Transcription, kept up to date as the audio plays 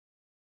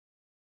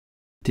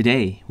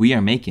Today we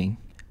are making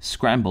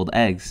scrambled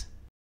eggs.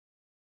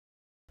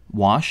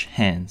 Wash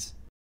hands.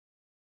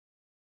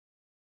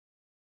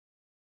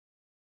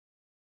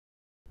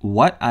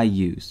 What I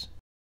use: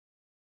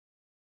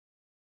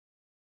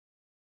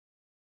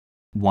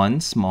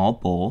 1 small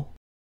bowl,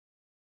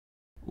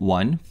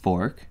 1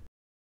 fork,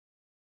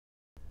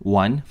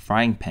 1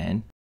 frying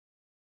pan,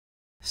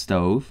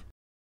 stove,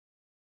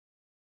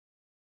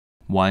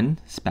 1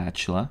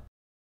 spatula,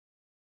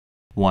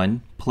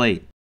 1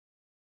 plate.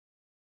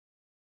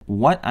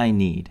 What I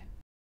need: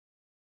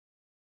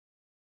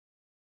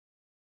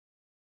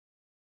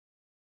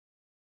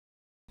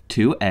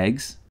 2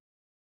 eggs,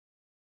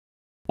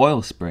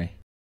 oil spray.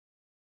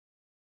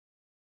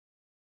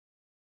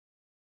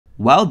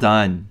 Well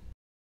done!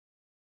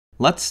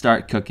 Let's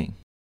start cooking.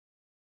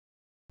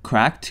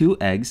 Crack 2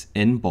 eggs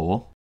in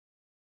bowl.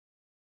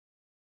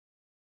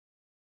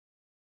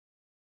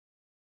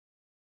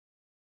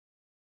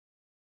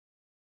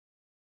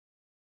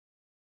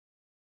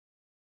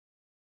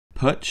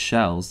 Put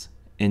shells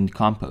in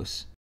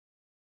compost.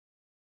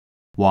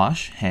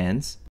 Wash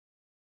hands.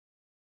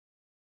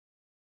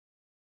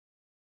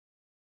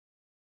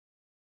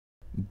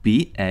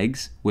 Beat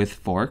eggs with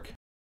fork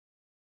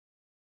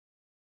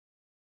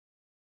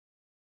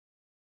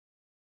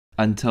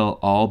until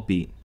all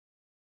beat.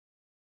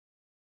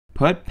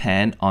 Put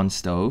pan on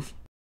stove.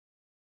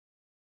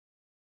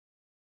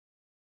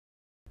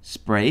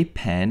 Spray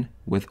pan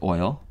with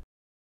oil.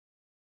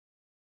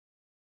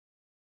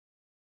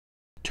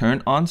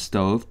 Turn on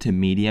stove to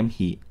medium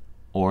heat,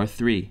 or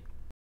 3.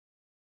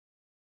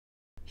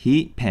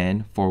 Heat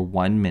pan for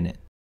 1 minute.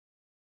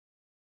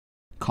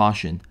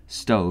 Caution,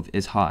 stove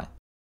is hot.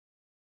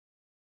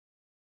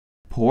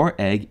 Pour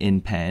egg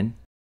in pan.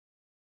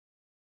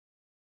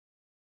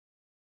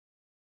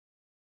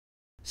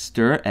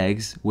 Stir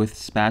eggs with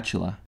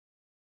spatula.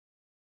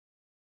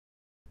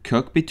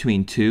 Cook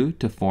between 2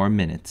 to 4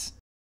 minutes.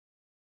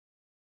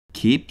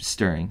 Keep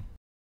stirring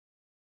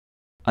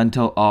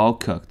until all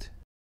cooked.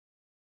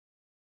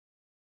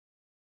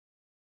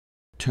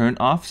 Turn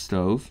off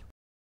stove.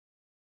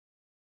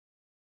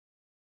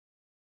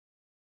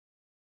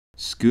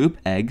 Scoop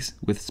eggs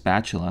with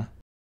spatula.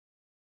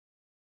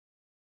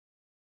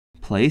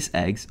 Place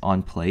eggs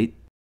on plate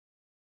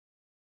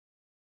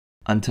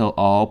until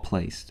all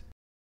placed.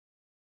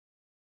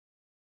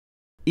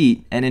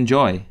 Eat and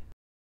enjoy!